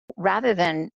rather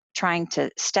than trying to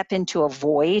step into a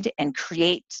void and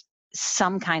create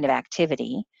some kind of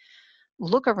activity,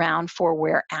 look around for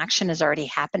where action is already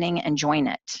happening and join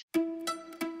it.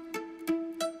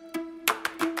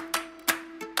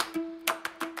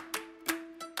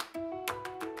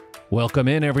 Welcome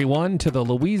in, everyone, to the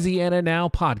Louisiana Now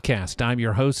podcast. I'm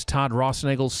your host, Todd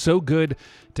Rossnagel. So good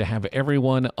to have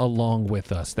everyone along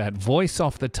with us. That voice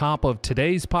off the top of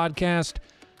today's podcast,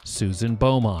 Susan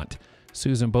Beaumont.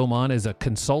 Susan Beaumont is a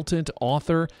consultant,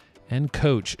 author, and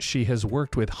coach. She has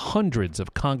worked with hundreds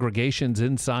of congregations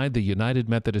inside the United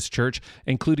Methodist Church,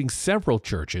 including several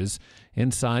churches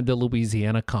inside the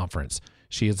Louisiana Conference.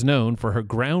 She is known for her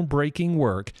groundbreaking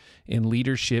work in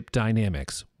leadership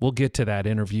dynamics. We'll get to that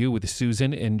interview with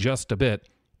Susan in just a bit.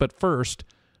 But first,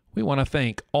 we want to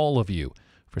thank all of you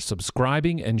for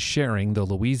subscribing and sharing the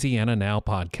Louisiana Now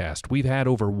podcast. We've had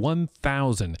over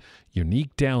 1,000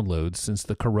 unique downloads since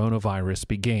the coronavirus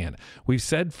began. We've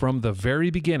said from the very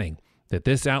beginning that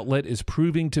this outlet is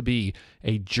proving to be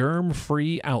a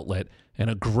germ-free outlet and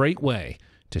a great way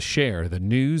to share the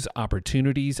news,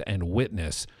 opportunities, and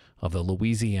witness of the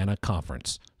Louisiana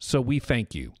Conference. So we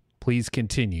thank you. Please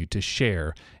continue to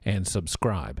share and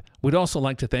subscribe. We'd also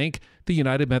like to thank the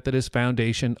United Methodist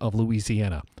Foundation of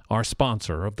Louisiana, our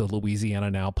sponsor of the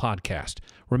Louisiana Now podcast.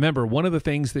 Remember, one of the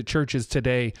things that churches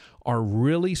today are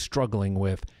really struggling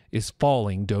with is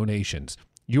falling donations.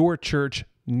 Your church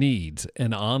needs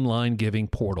an online giving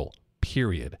portal,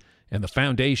 period. And the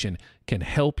foundation can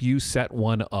help you set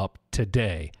one up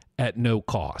today at no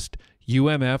cost.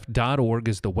 UMF.org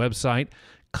is the website.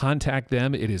 Contact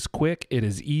them. It is quick, it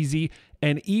is easy,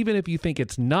 and even if you think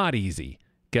it's not easy,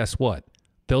 guess what?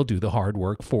 They'll do the hard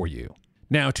work for you.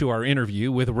 Now to our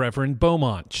interview with Reverend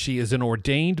Beaumont. She is an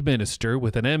ordained minister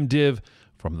with an MDiv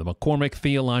from the McCormick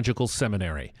Theological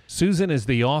Seminary. Susan is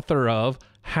the author of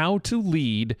How to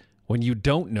Lead When You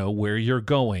Don't Know Where You're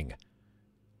Going.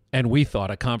 And we thought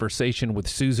a conversation with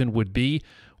Susan would be,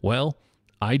 well,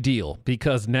 ideal,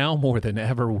 because now more than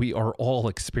ever, we are all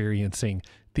experiencing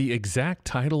the exact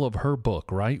title of her book,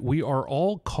 right? We are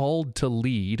all called to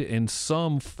lead in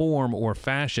some form or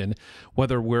fashion,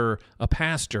 whether we're a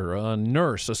pastor, a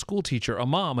nurse, a school teacher, a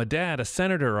mom, a dad, a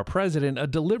senator, a president, a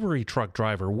delivery truck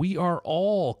driver. We are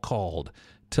all called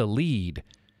to lead.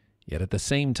 Yet at the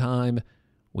same time,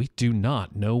 we do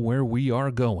not know where we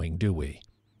are going, do we?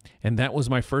 And that was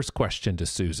my first question to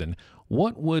Susan.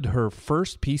 What would her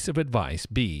first piece of advice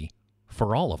be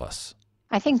for all of us?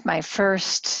 I think my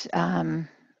first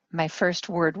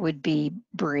word would be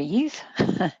breathe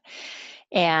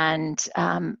and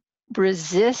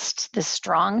resist the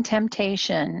strong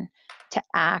temptation to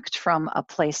act from a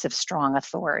place of strong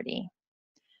authority.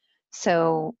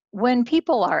 So when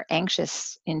people are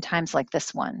anxious in times like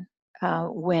this one,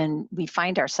 when we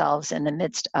find ourselves in the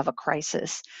midst of a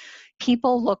crisis,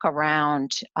 people look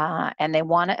around and they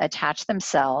want to attach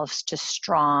themselves to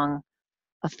strong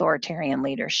authoritarian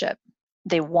leadership.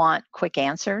 They want quick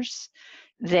answers.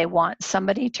 They want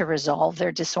somebody to resolve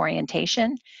their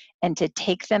disorientation and to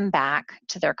take them back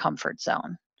to their comfort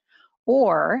zone.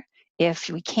 Or if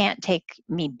we can't take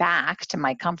me back to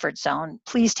my comfort zone,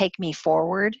 please take me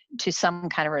forward to some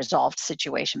kind of resolved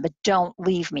situation, but don't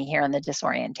leave me here in the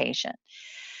disorientation.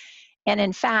 And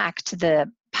in fact,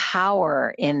 the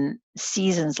power in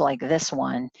seasons like this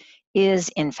one is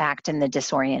in fact in the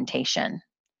disorientation,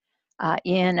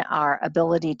 in our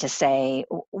ability to say,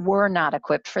 we're not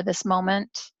equipped for this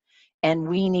moment and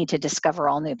we need to discover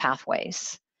all new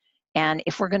pathways. And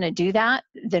if we're going to do that,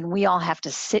 then we all have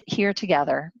to sit here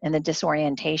together in the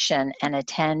disorientation and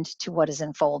attend to what is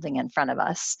unfolding in front of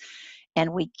us.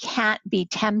 And we can't be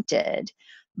tempted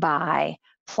by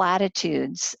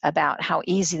platitudes about how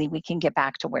easily we can get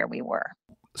back to where we were.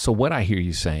 So what I hear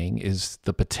you saying is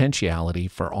the potentiality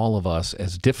for all of us,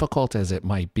 as difficult as it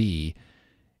might be,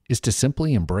 is to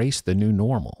simply embrace the new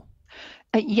normal.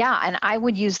 Yeah, and I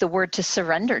would use the word to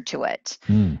surrender to it.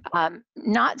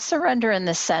 Not surrender in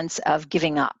the sense of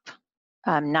giving up,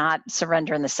 not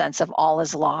surrender in the sense of all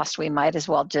is lost, we might as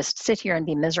well just sit here and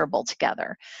be miserable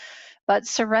together. But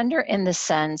surrender in the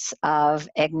sense of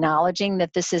acknowledging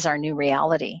that this is our new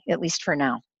reality, at least for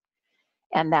now,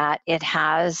 and that it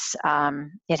has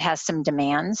some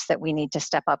demands that we need to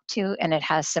step up to, and it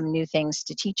has some new things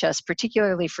to teach us,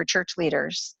 particularly for church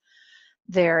leaders.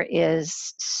 There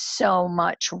is so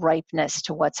much ripeness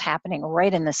to what's happening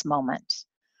right in this moment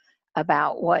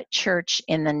about what church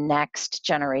in the next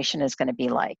generation is going to be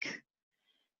like.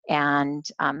 And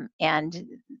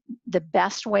the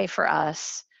best way for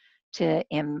us to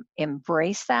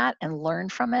embrace that and learn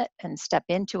from it and step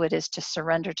into it is to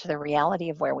surrender to the reality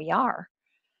of where we are.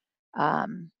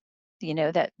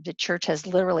 that the church has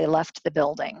literally left the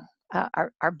building.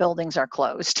 Our buildings are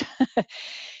closed.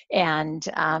 And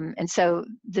so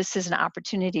this is an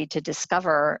opportunity to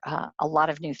discover a lot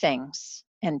of new things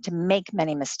and to make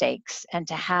many mistakes and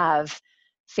to have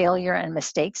failure and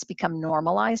mistakes become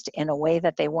normalized in a way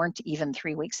that they weren't even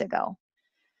 3 weeks ago.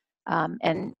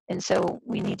 And so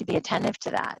we need to be attentive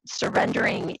to that.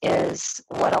 Surrendering is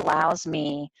what allows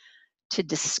me to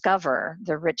discover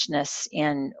the richness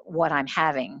in what I'm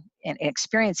having and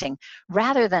experiencing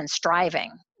rather than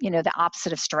striving. The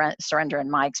opposite of surrender in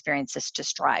my experience is to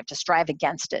strive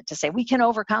against it, to say, we can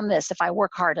overcome this. If I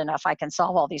work hard enough, I can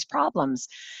solve all these problems.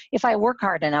 If I work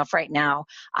hard enough right now,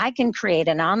 I can create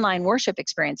an online worship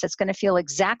experience that's going to feel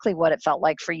exactly what it felt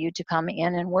like for you to come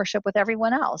in and worship with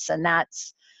everyone else. And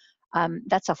that's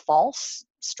a false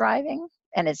striving,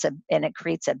 and it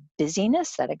creates a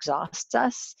busyness that exhausts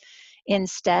us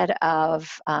instead of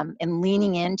and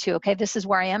leaning into, okay, this is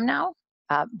where I am now.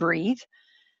 Breathe,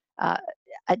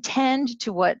 attend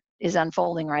to what is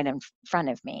unfolding right in front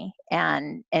of me,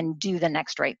 and do the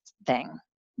next right thing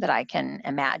that I can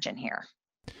imagine here.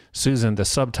 Susan, the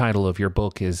subtitle of your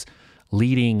book is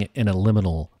Leading in a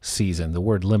Liminal Season. The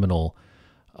word liminal,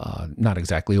 not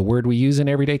exactly a word we use in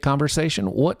everyday conversation.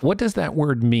 What does that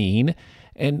word mean,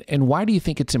 and why do you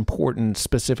think it's important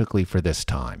specifically for this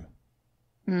time?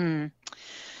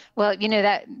 Well,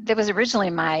 that was originally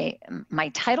my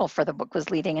title for the book, was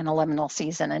Leading in a Liminal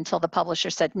Season, until the publisher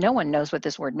said, no one knows what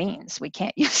this word means. We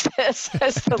can't use this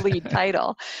as the lead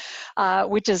title,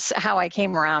 which is how I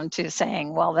came around to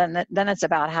saying, well, then it's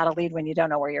about how to lead when you don't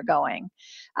know where you're going.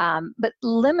 But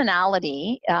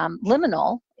liminality,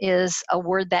 liminal is a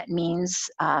word that means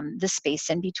the space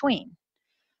in between.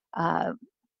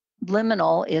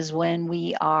 Liminal is when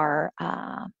we are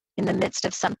in the midst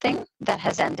of something that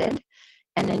has ended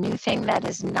and a new thing that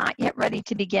is not yet ready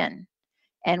to begin.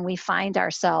 And we find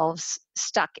ourselves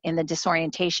stuck in the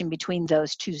disorientation between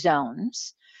those two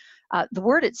zones. The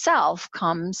word itself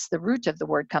the root of the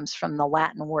word comes from the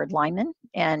Latin word limen.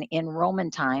 And in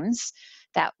Roman times,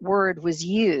 that word was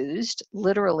used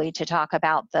literally to talk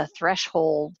about the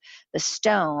threshold, the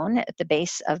stone at the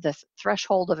base of the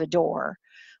threshold of a door,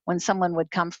 when someone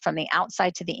would come from the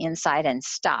outside to the inside and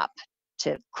stop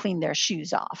to clean their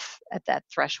shoes off at that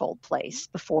threshold place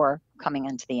before coming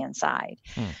into the inside.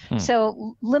 Mm-hmm.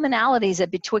 So liminality is a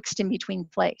betwixt and between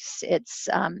place. It's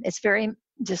very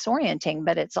disorienting,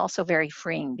 but it's also very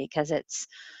freeing, because it's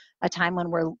a time when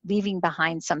we're leaving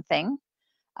behind something,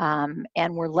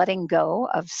 and we're letting go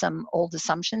of some old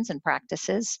assumptions and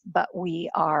practices, but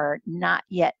we are not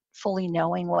yet fully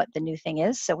knowing what the new thing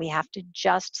is. So we have to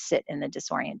just sit in the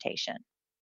disorientation.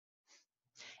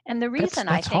 And the reason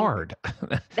that's hard.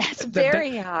 That's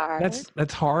very hard.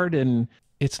 That's hard, and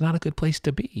it's not a good place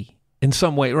to be in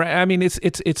some way, right? I mean,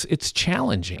 it's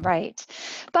challenging, right?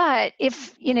 But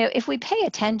if we pay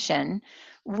attention,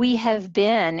 we have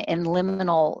been in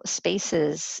liminal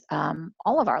spaces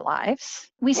all of our lives.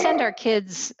 We send our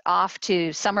kids off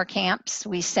to summer camps.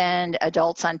 We send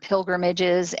adults on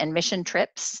pilgrimages and mission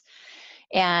trips.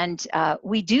 And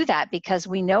we do that because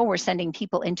we know we're sending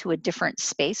people into a different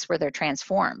space where they're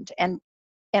transformed. And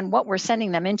what we're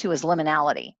sending them into is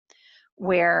liminality,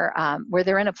 where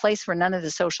they're in a place where none of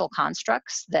the social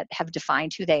constructs that have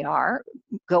defined who they are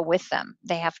go with them.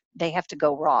 They have to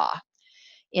go raw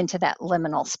into that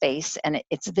liminal space, and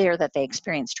it's there that they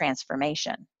experience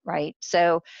transformation, right?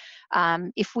 So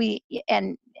if we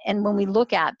and when we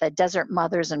look at the desert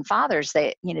mothers and fathers,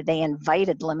 they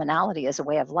invited liminality as a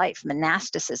way of life.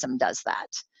 Monasticism does that,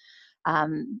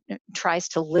 tries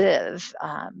to live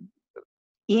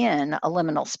in a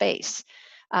liminal space.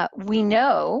 We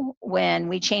know when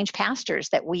we change pastors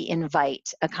that we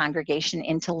invite a congregation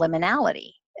into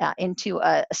liminality, into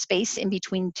a space in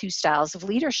between two styles of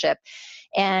leadership.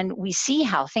 And we see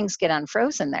how things get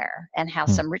unfrozen there and how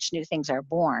some rich new things are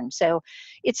born. So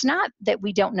it's not that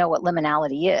we don't know what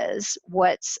liminality is.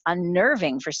 What's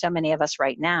unnerving for so many of us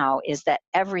right now is that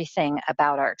everything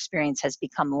about our experience has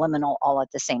become liminal all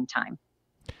at the same time.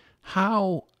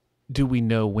 How do we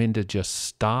know when to just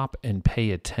stop and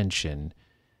pay attention,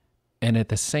 and at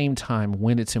the same time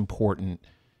when it's important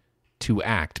to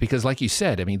act? Because like you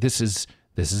said, I mean, this is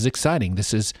exciting.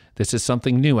 This is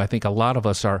something new. I think a lot of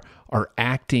us are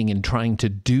acting and trying to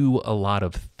do a lot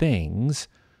of things.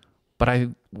 But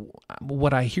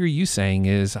what I hear you saying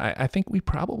is I think we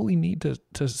probably need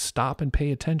to stop and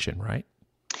pay attention, right?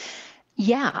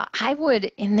 Yeah, I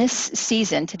would, in this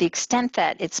season, to the extent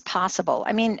that it's possible.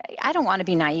 I mean, I don't want to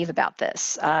be naive about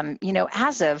this.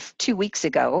 As of 2 weeks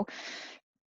ago,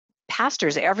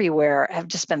 pastors everywhere have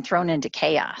just been thrown into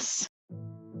chaos.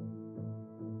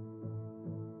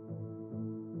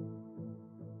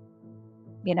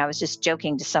 I was just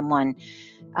joking to someone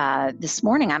this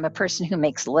morning. I'm a person who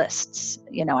makes lists.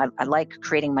 I like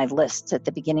creating my lists at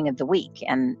the beginning of the week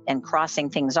and crossing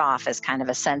things off as kind of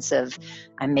a sense of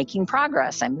I'm making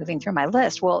progress. I'm moving through my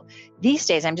list. Well, these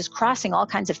days I'm just crossing all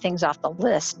kinds of things off the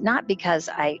list, not because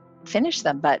I finish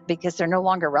them, but because they're no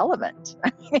longer relevant.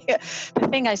 The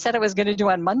thing I said I was going to do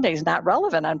on Monday is not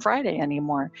relevant on Friday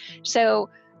anymore. So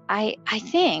I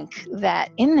think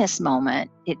that in this moment,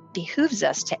 it behooves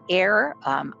us to err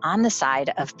on the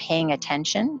side of paying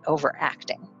attention over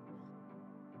acting.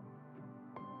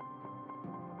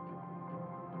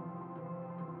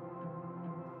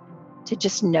 To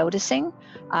just noticing.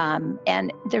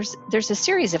 And there's a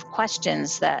series of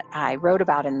questions that I wrote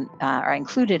about or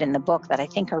included in the book that I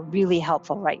think are really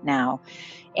helpful right now.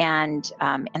 And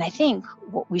I think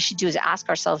what we should do is ask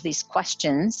ourselves these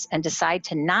questions and decide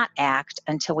to not act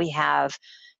until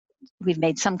we've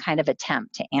made some kind of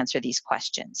attempt to answer these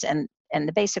questions. And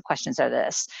the basic questions are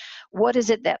this: what is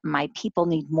it that my people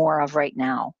need more of right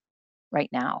now? Right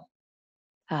now.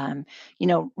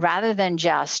 Rather than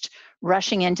just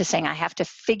rushing into saying, I have to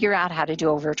figure out how to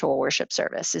do a virtual worship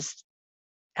service,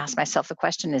 ask myself the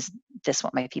question, is this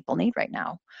what my people need right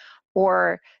now?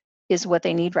 Or is what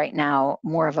they need right now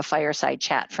more of a fireside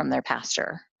chat from their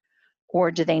pastor? Or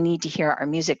do they need to hear our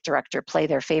music director play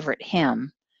their favorite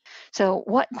hymn? So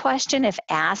what question, if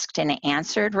asked and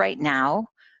answered right now,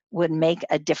 would make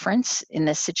a difference in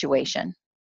this situation?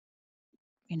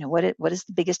 What is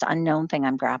the biggest unknown thing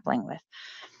I'm grappling with?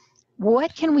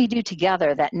 What can we do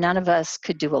together that none of us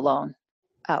could do alone?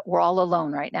 We're all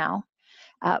alone right now,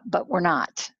 but we're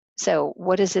not. So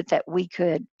what is it that we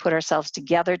could put ourselves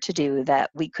together to do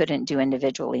that we couldn't do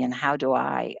individually? And how do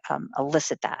I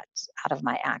elicit that out of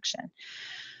my action?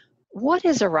 What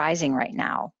is arising right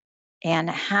now? And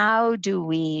how do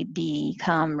we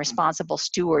become responsible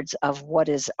stewards of what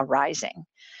is arising?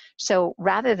 So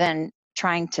rather than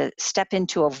trying to step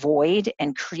into a void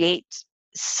and create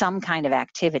some kind of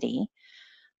activity,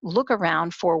 look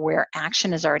around for where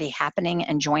action is already happening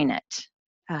and join it.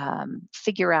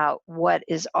 Figure out what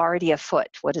is already afoot,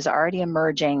 what is already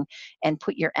emerging, and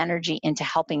put your energy into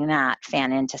helping that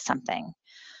fan into something.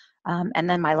 And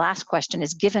then my last question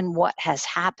is, given what has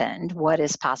happened, what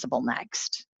is possible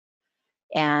next?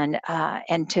 And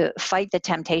to fight the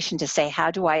temptation to say,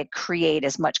 how do I create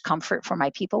as much comfort for my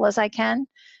people as I can?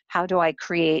 How do I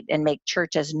create and make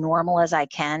church as normal as I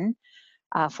can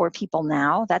for people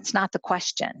now? That's not the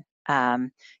question.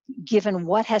 Given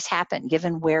what has happened,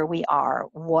 given where we are,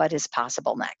 what is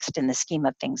possible next in the scheme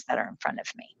of things that are in front of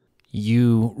me?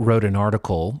 You wrote an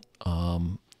article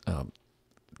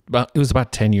it was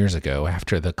about 10 years ago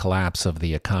after the collapse of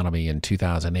the economy in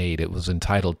 2008. It was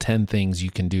entitled 10 Things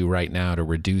You Can Do Right Now to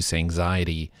Reduce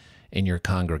Anxiety in Your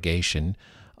Congregation.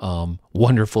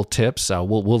 Wonderful tips.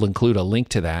 We'll include a link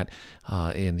to that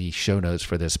in the show notes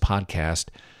for this podcast.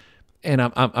 And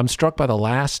I'm struck by the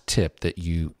last tip that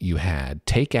you had.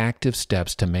 Take active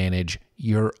steps to manage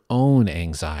your own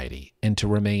anxiety and to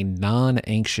remain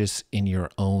non-anxious in your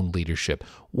own leadership.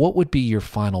 What would be your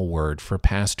final word for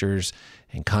pastors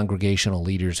and congregational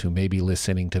leaders who may be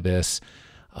listening to this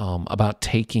about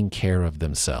taking care of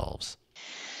themselves?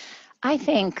 I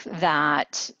think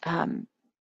that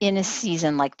in a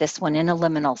season like this one, in a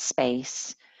liminal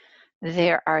space,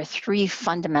 there are 3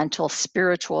 fundamental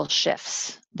spiritual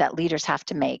shifts that leaders have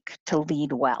to make to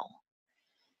lead well.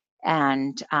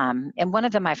 And one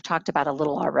of them I've talked about a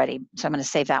little already, so I'm going to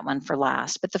save that one for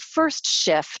last. But the first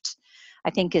shift, I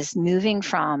think, is moving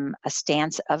from a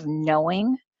stance of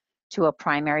knowing to a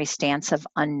primary stance of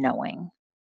unknowing.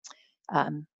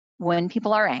 When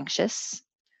people are anxious,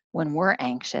 when we're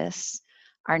anxious,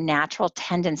 our natural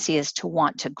tendency is to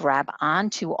want to grab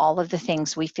onto all of the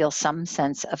things we feel some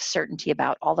sense of certainty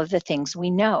about, all of the things we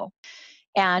know.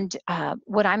 And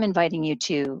what I'm inviting you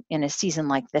to in a season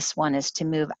like this one is to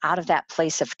move out of that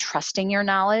place of trusting your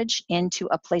knowledge into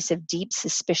a place of deep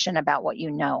suspicion about what you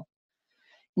know,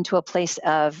 into a place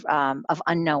of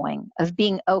unknowing, of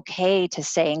being okay to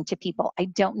saying to people, I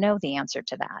don't know the answer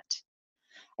to that.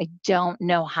 I don't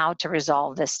know how to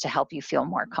resolve this to help you feel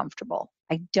more comfortable.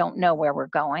 I don't know where we're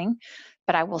going,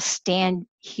 but I will stand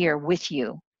here with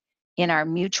you in our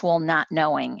mutual not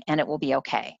knowing, and it will be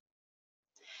okay.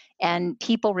 And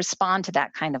people respond to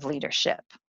that kind of leadership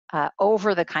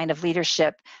over the kind of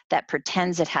leadership that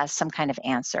pretends it has some kind of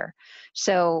answer.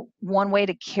 So one way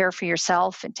to care for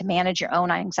yourself and to manage your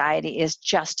own anxiety is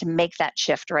just to make that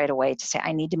shift right away, to say,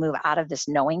 I need to move out of this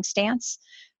knowing stance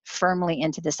firmly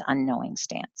into this unknowing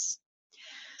stance.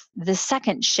 The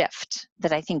second shift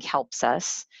that I think helps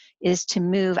us is to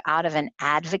move out of an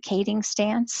advocating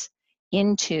stance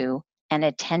into an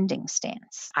attending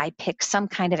stance. I pick some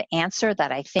kind of answer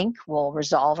that I think will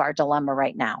resolve our dilemma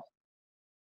right now.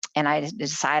 And I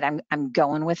decide I'm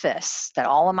going with this, that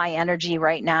all of my energy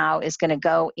right now is going to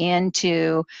go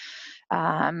into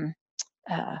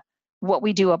what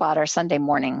we do about our Sunday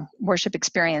morning worship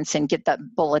experience and get the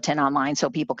bulletin online so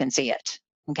people can see it.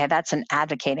 Okay, that's an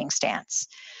advocating stance.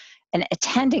 An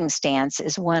attending stance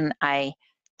is when I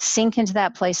sink into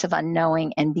that place of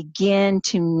unknowing and begin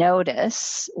to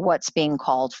notice what's being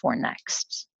called for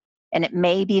next. And it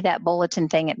may be that bulletin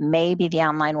thing, it may be the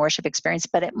online worship experience,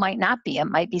 but it might not be. It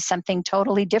might be something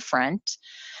totally different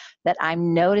that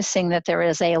I'm noticing that there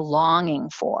is a longing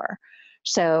for.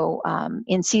 So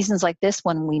in seasons like this,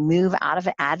 when we move out of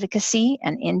advocacy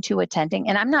and into attending,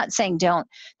 and I'm not saying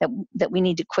that we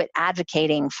need to quit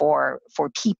advocating for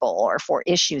people or for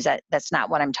issues. That's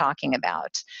not what I'm talking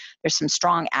about. There's some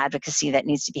strong advocacy that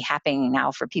needs to be happening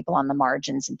now for people on the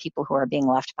margins and people who are being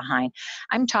left behind.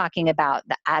 I'm talking about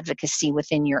the advocacy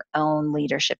within your own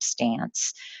leadership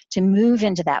stance to move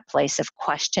into that place of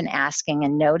question asking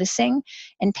and noticing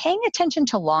and paying attention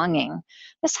to longing.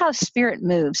 That's how Spirit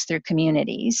moves through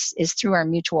communities, is through our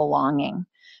mutual longing.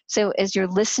 So as you're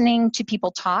listening to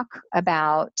people talk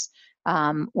about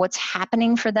what's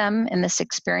happening for them in this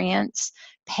experience,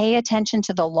 pay attention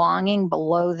to the longing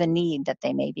below the need that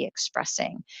they may be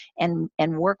expressing and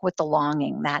work with the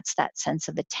longing. That's that sense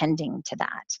of attending to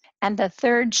that. And the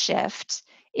third shift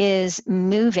is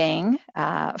moving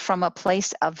from a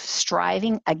place of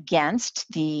striving against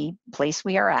the place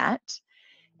we are at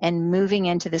and moving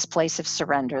into this place of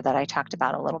surrender that I talked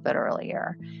about a little bit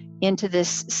earlier, into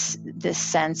this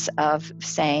sense of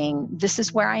saying, this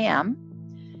is where I am.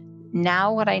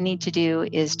 Now what I need to do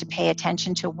is to pay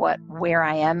attention to where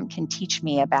I am can teach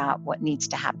me about what needs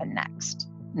to happen next,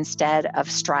 instead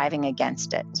of striving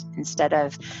against it. Instead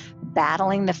of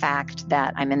battling the fact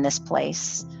that I'm in this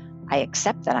place, I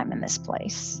accept that I'm in this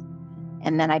place.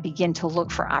 And then I begin to look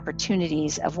for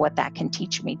opportunities of what that can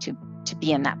teach me to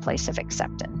be in that place of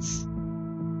acceptance.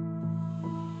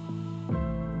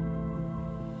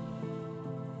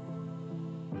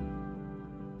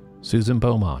 Susan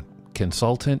Beaumont,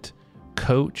 consultant,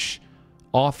 coach,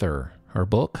 author. Her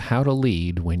book, How to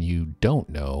Lead When You Don't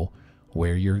Know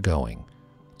Where You're Going.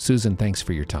 Susan, thanks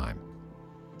for your time.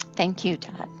 Thank you,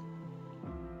 Todd.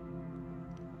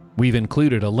 We've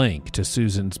included a link to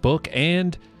Susan's book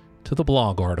and to the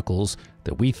blog articles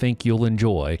that we think you'll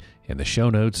enjoy in the show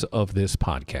notes of this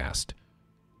podcast.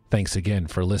 Thanks again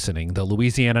for listening. The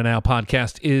Louisiana Now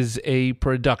podcast is a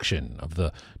production of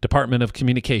the Department of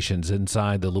Communications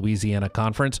inside the Louisiana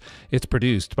Conference. It's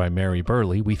produced by Mary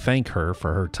Burley. We thank her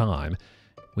for her time.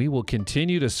 We will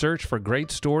continue to search for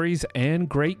great stories and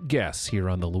great guests here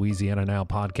on the Louisiana Now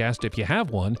podcast. If you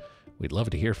have one, we'd love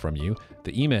to hear from you.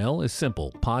 The email is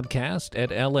simple,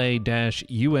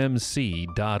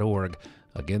 podcast@la-umc.org.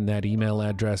 Again, that email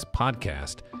address,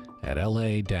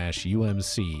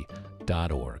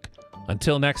 podcast@la-umc.org.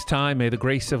 Until next time, may the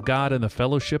grace of God and the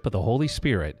fellowship of the Holy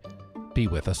Spirit be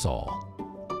with us all.